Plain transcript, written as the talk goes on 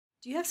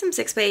Do you have some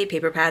 6x8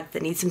 paper pads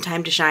that need some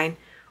time to shine?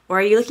 Or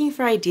are you looking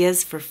for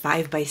ideas for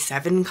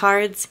 5x7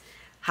 cards?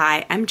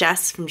 Hi, I'm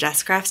Jess from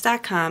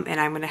jesscrafts.com and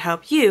I'm going to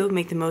help you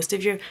make the most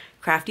of your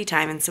crafty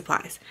time and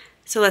supplies.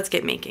 So let's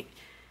get making.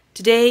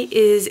 Today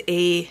is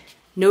a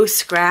no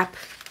scrap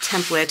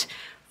template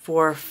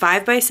for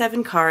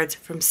 5x7 cards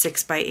from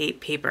 6x8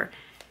 paper.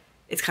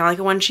 It's kind of like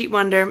a one-sheet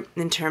wonder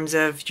in terms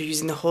of you're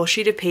using the whole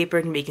sheet of paper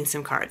and making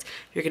some cards.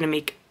 You're going to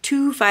make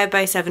 2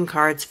 5x7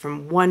 cards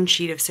from one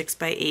sheet of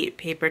 6x8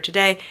 paper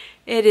today.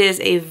 It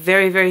is a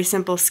very, very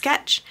simple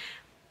sketch,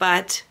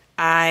 but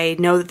I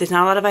know that there's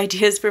not a lot of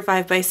ideas for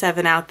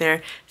 5x7 out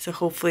there, so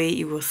hopefully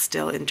you will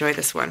still enjoy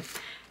this one.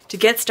 To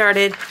get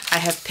started, I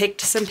have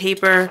picked some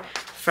paper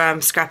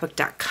from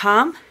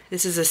scrapbook.com.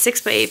 This is a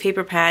 6x8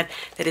 paper pad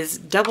that is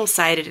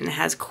double-sided and it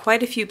has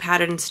quite a few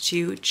patterns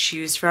to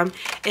choose from.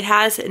 It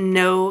has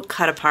no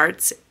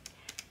cut-aparts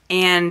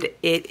and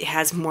it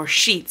has more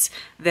sheets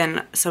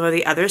than some of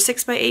the other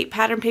 6x8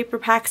 pattern paper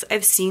packs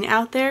I've seen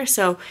out there.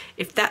 So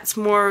if that's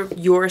more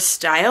your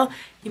style,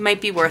 you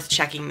might be worth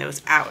checking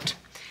those out.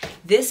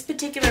 This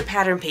particular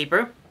pattern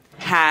paper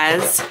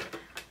has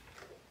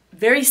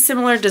very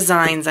similar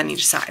designs on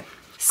each side.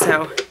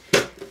 So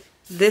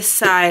this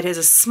side is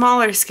a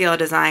smaller scale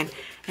design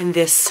and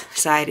this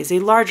side is a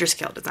larger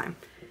scale design.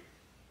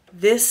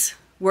 This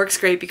works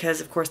great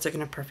because of course they're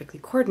going to perfectly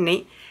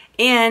coordinate,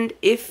 and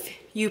if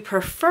you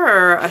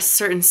prefer a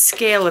certain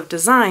scale of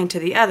design to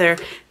the other,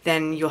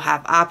 then you'll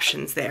have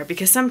options there,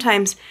 because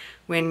sometimes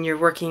when you're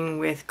working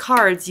with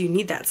cards you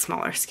need that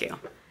smaller scale.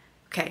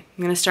 Okay,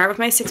 I'm going to start with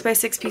my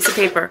 6x6 piece of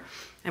paper.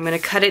 I'm going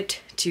to cut it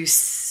to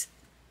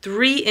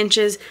 3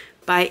 inches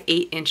by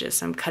 8 inches.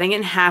 So I'm cutting it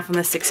in half on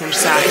the 6-inch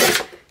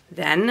side.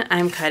 Then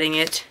I'm cutting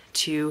it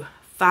to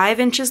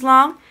 5 inches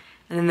long,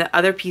 and then the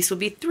other piece will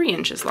be 3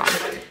 inches long.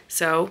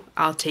 So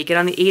I'll take it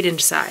on the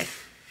 8-inch side.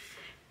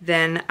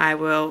 Then I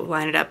will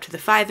line it up to the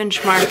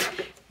 5-inch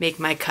mark, make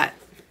my cut.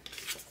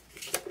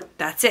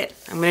 That's it.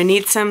 I'm going to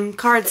need some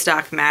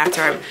cardstock mats,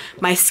 or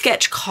my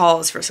sketch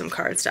calls for some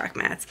cardstock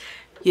mats.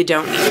 You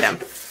don't need them.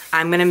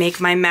 I'm going to make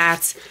my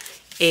mats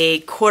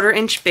a 1/4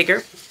 inch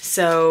bigger.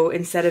 So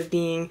instead of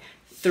being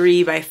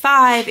 3 by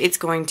 5, it's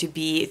going to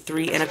be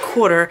 3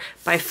 1/4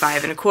 by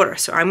 5 1/4.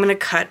 So I'm going to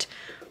cut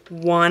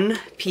one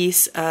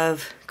piece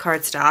of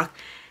cardstock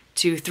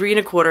to 3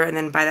 1/4 and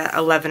then by that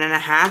 11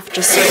 1/2,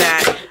 just so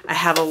that I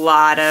have a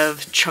lot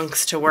of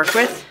chunks to work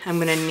with. I'm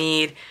going to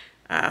need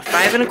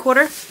 5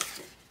 1/4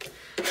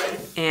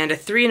 and a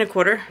 3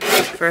 1/4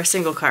 for a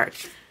single card.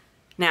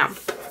 Now,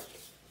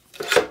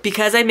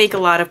 because I make a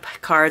lot of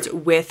cards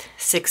with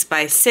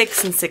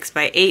 6x6 and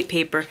 6x8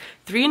 paper,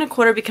 3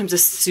 1/4 becomes a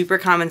super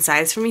common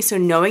size for me, so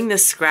knowing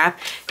this scrap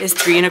is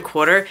 3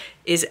 1/4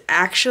 is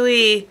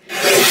actually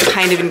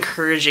kind of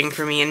encouraging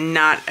for me and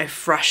not a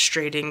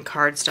frustrating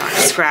cardstock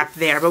scrap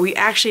there. But we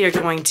actually are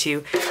going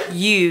to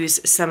use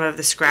some of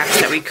the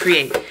scraps that we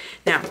create.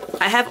 Now,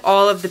 I have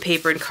all of the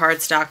paper and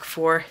cardstock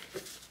for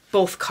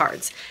both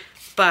cards,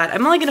 but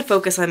I'm only going to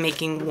focus on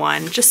making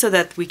one just so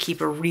that we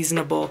keep a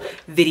reasonable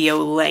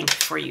video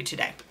length for you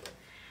today.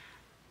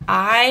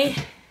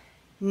 I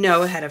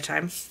know ahead of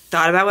time,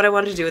 thought about what I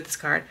wanted to do with this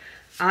card.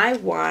 I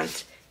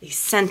want a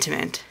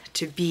sentiment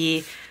to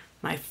be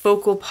my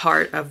focal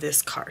part of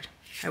this card.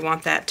 I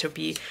want that to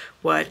be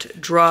what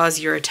draws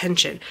your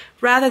attention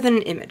rather than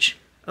an image.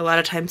 A lot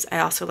of times I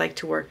also like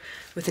to work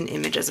with an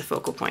image as a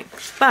focal point.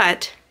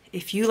 But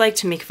if you like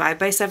to make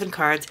 5x7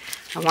 cards,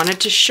 I wanted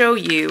to show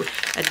you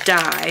a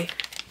die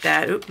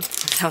that,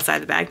 oops, it's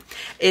outside the bag,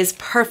 is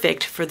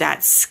perfect for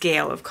that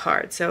scale of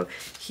card. So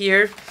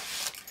here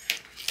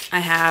I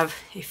have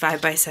a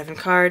 5x7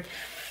 card,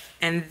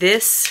 and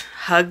this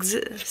Hugs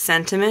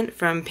sentiment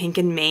from Pink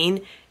and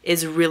Main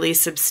is really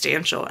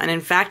substantial, and in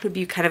fact would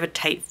be kind of a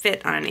tight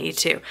fit on an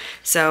A2.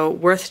 So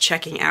worth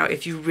checking out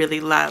if you really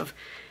love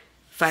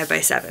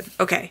 5x7.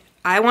 Okay,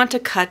 I want to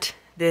cut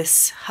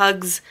this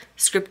Hugs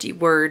scripty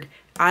word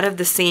out of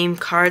the same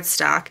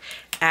cardstock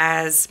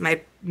as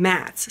my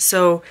mats.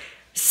 So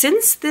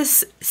since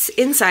this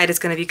inside is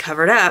going to be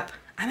covered up,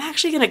 I'm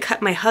actually going to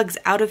cut my Hugs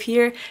out of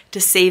here to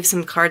save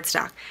some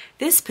cardstock.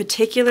 This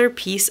particular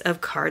piece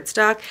of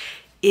cardstock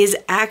is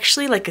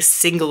actually like a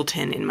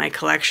singleton in my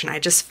collection. I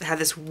just have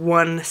this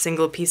one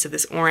single piece of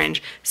this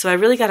orange, so I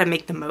really got to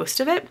make the most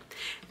of it.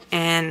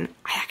 And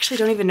I actually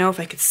don't even know if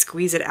I could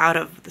squeeze it out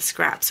of the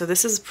scrap. So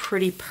this is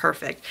pretty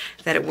perfect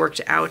that it worked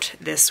out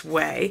this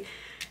way.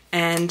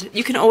 And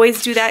you can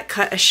always do that,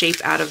 cut a shape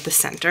out of the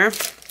center.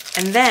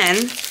 And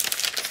then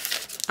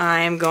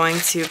I'm going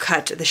to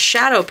cut the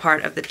shadow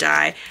part of the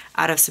die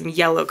out of some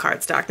yellow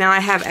cardstock. Now I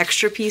have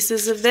extra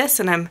pieces of this,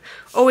 and I'm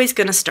always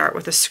going to start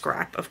with a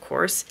scrap, of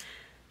course,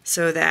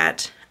 so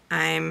that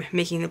I'm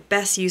making the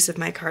best use of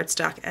my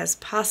cardstock as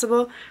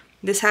possible.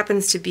 This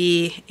happens to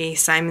be a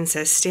Simon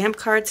Says stamp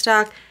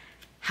cardstock.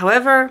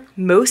 However,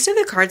 most of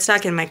the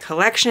cardstock in my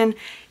collection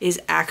is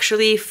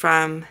actually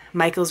from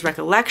Michael's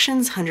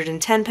Recollections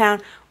 110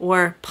 pound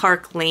or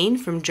Park Lane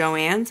from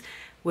Joann's,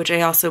 which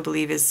I also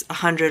believe is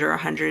 100 or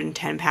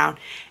 110 pound.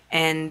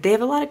 and they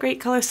have a lot of great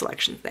color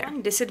selections there.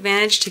 One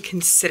disadvantage to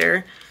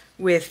consider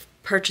with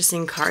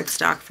purchasing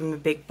cardstock from the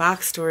big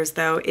box stores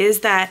though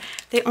is that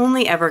they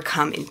only ever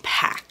come in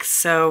packs.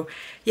 So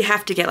you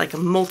have to get like a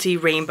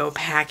multi-rainbow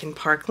pack in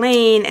Park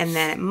Lane, and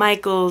then at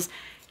Michael's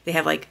they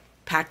have like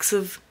packs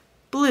of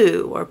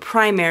blue or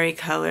primary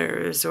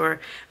colors or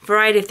a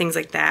variety of things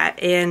like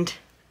that. And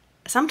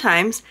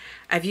sometimes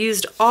I've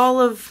used all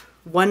of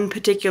one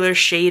particular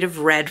shade of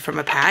red from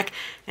a pack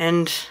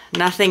and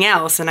nothing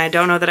else, and I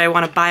don't know that I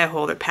want to buy a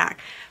whole other pack.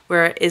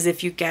 Whereas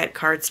if you get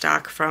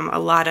cardstock from a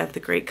lot of the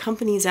great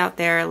companies out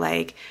there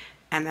like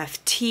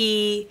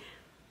MFT,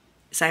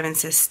 Simon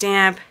Says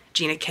Stamp,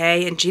 Gina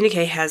K, and Gina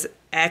K has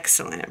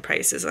excellent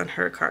prices on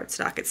her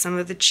cardstock. It's some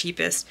of the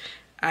cheapest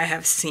I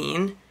have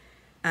seen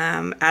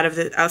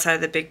outside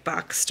of the big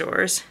box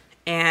stores,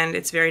 and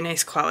it's very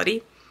nice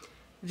quality.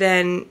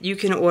 Then you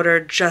can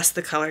order just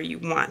the color you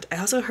want. I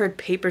also heard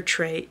Paper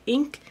Tray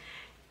ink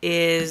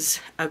is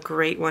a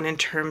great one in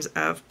terms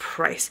of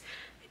price.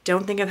 I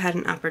don't think I've had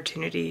an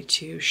opportunity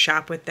to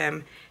shop with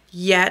them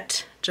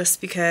yet,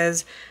 just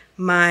because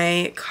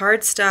my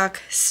cardstock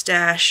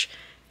stash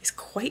is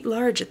quite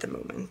large at the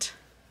moment.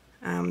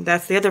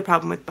 That's the other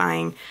problem with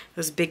buying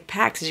those big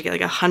packs, is you get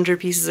like 100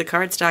 pieces of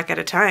cardstock at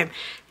a time,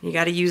 and you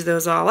got to use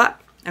those all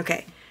up.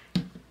 Okay,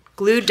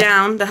 glued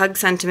down the Hug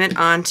Sentiment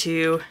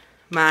onto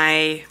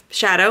my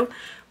shadow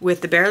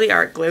with the Barely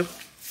Art glue,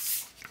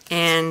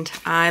 and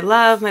I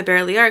love my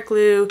Barely Art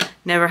glue,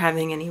 never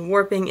having any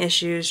warping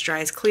issues,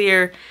 dries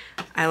clear.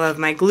 I love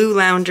my glue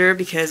lounger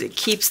because it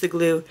keeps the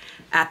glue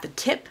at the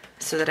tip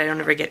so that I don't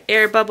ever get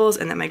air bubbles,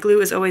 and that my glue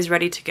is always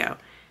ready to go.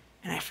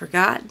 And I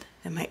forgot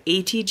that my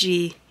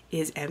ATG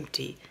is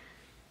empty.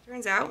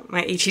 Turns out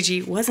my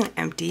ATG wasn't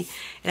empty,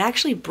 it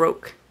actually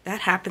broke.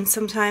 That happens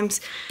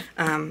sometimes.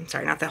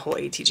 Sorry, not the whole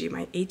ATG,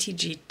 my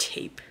ATG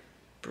tape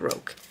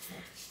broke.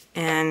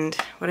 And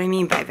what I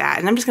mean by that,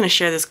 and I'm just going to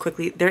share this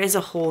quickly, there is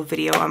a whole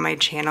video on my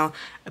channel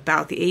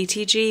about the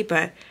ATG,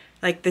 but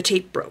like the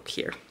tape broke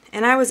here.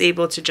 And I was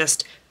able to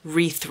just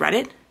re-thread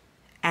it,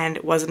 and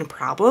it wasn't a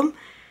problem.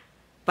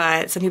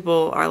 But some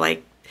people are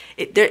like,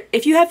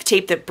 if you have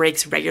tape that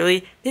breaks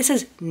regularly, this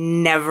has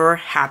never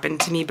happened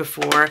to me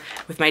before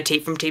with my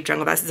tape from Tape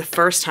Jungle. This is the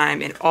first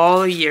time in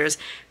all the years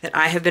that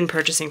I have been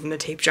purchasing from the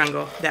Tape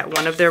Jungle that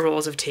one of their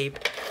rolls of tape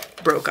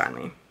broke on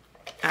me.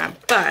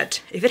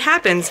 But if it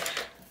happens,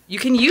 you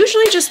can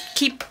usually just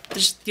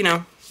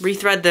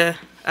rethread the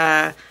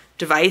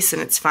device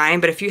and it's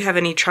fine. But if you have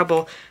any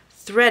trouble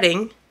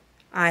threading,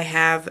 I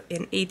have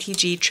an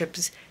ATG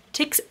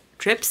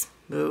tips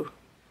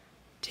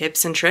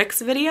and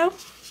tricks video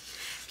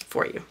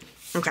for you.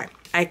 Okay,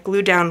 I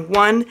glued down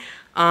one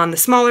on the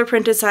smaller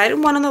printed side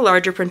and one on the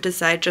larger printed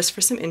side just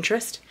for some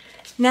interest.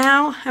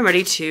 Now I'm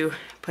ready to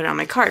put it on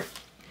my card.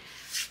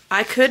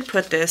 I could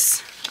put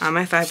this on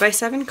my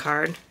 5x7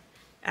 card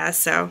as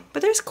so,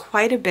 but there's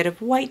quite a bit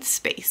of white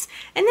space,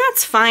 and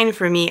that's fine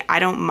for me. I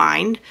don't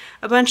mind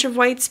a bunch of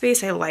white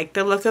space. I like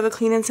the look of a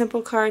clean and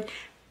simple card,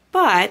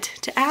 but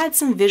to add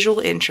some visual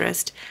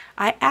interest,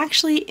 I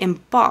actually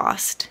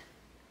embossed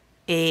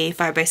a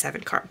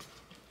 5x7 card.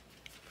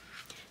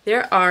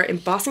 There are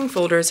embossing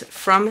folders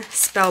from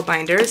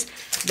Spellbinders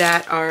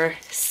that are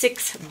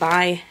 6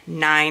 by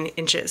 9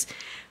 inches,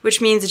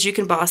 which means that you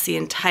can emboss the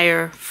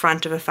entire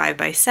front of a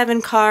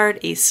 5x7 card,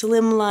 a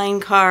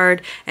slimline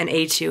card, an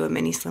A2, a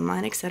mini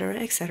slimline, etc.,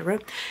 etc.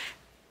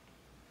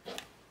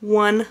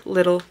 One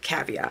little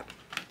caveat.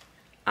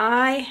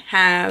 I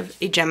have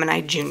a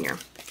Gemini Junior,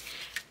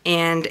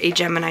 and a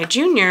Gemini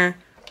Junior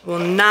will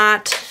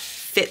not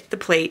fit the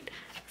plate,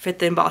 fit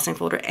the embossing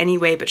folder any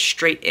way but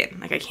straight in.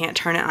 Like I can't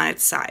turn it on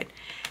its side.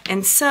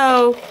 And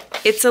so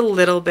it's a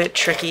little bit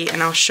tricky,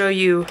 and I'll show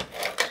you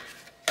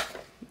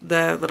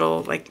the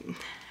little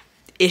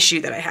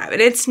issue that I have.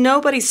 And it's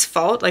nobody's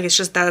fault, it's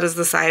just that is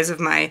the size of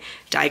my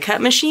die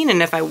cut machine,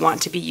 and if I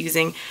want to be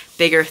using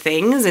bigger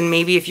things, and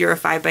maybe if you're a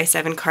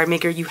 5x7 card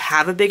maker, you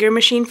have a bigger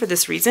machine for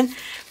this reason,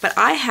 but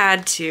I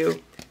had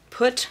to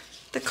put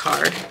the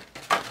card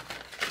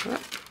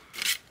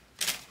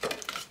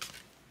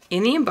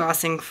in the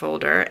embossing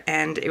folder,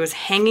 and it was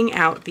hanging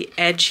out the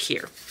edge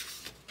here.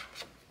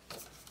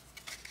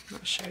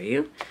 I'll show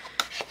you.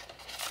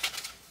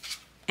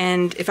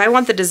 And if I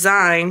want the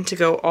design to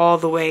go all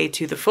the way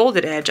to the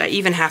folded edge, I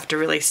even have to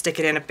really stick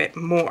it in a bit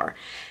more.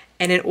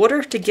 And in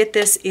order to get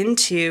this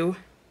into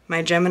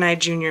my Gemini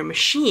Junior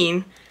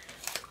machine,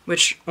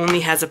 which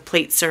only has a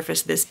plate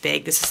surface this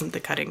big, this isn't the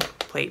cutting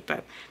plate,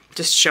 but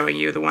just showing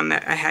you the one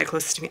that I had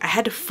closest to me, I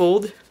had to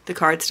fold the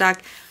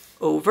cardstock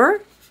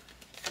over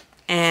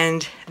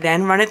and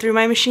then run it through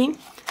my machine.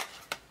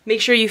 Make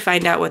sure you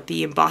find out what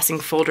the embossing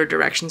folder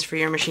directions for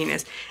your machine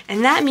is.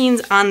 And that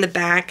means on the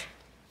back,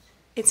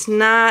 it's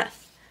not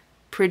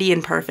pretty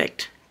and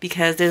perfect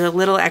because there's a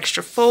little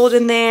extra fold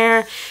in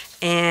there,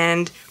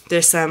 and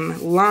there's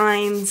some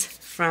lines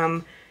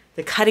from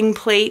the cutting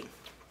plate.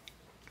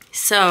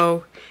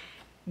 So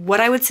what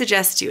I would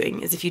suggest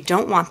doing is, if you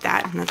don't want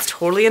that, and that's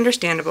totally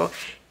understandable,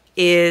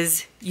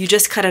 is you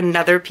just cut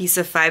another piece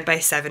of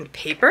 5x7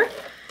 paper,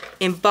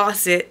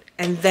 emboss it,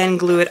 and then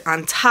glue it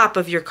on top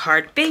of your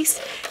card base.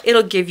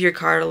 It'll give your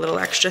card a little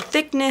extra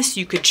thickness.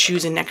 You could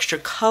choose an extra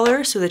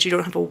color so that you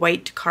don't have a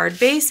white card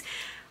base,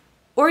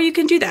 or you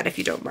can do that if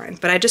you don't mind.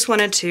 But I just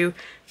wanted to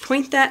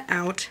point that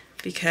out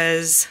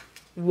because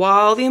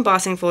while the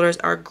embossing folders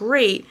are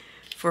great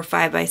for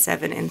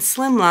 5x7 and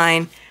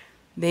slimline,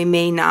 they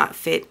may not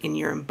fit in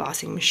your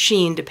embossing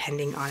machine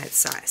depending on its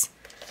size.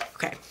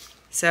 Okay,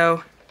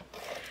 so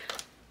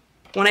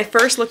when I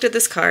first looked at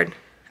this card,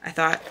 I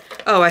thought,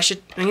 oh, I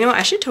should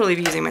totally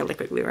be using my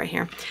liquid glue right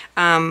here.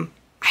 I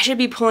should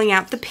be pulling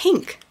out the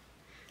pink.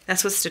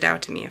 That's what stood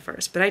out to me at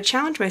first. But I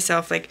challenged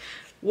myself, like,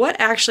 what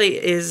actually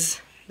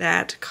is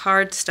that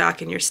card stock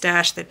in your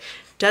stash that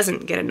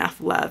doesn't get enough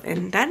love?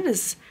 And that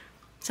is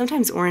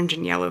sometimes orange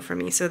and yellow for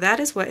me. So that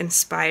is what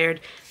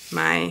inspired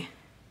my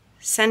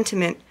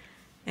sentiment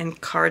and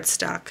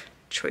cardstock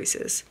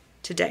choices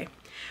today.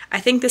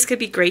 I think this could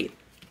be great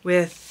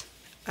with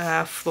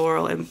a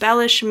floral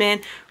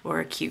embellishment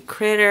or a cute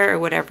critter or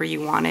whatever you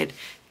wanted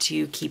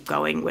to keep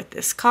going with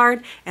this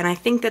card. And I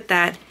think that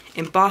that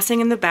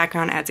embossing in the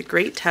background adds a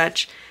great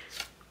touch.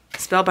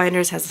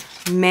 Spellbinders has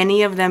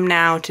many of them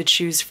now to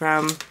choose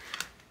from.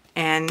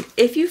 And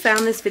if you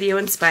found this video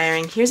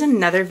inspiring, here's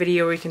another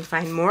video where you can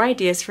find more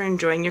ideas for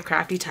enjoying your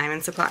crafty time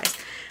and supplies.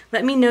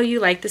 Let me know you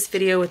like this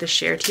video with a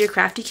share to your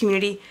crafty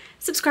community.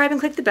 Subscribe and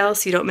click the bell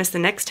so you don't miss the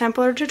next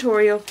template or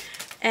tutorial,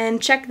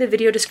 and check the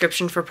video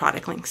description for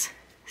product links.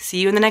 See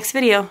you in the next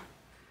video.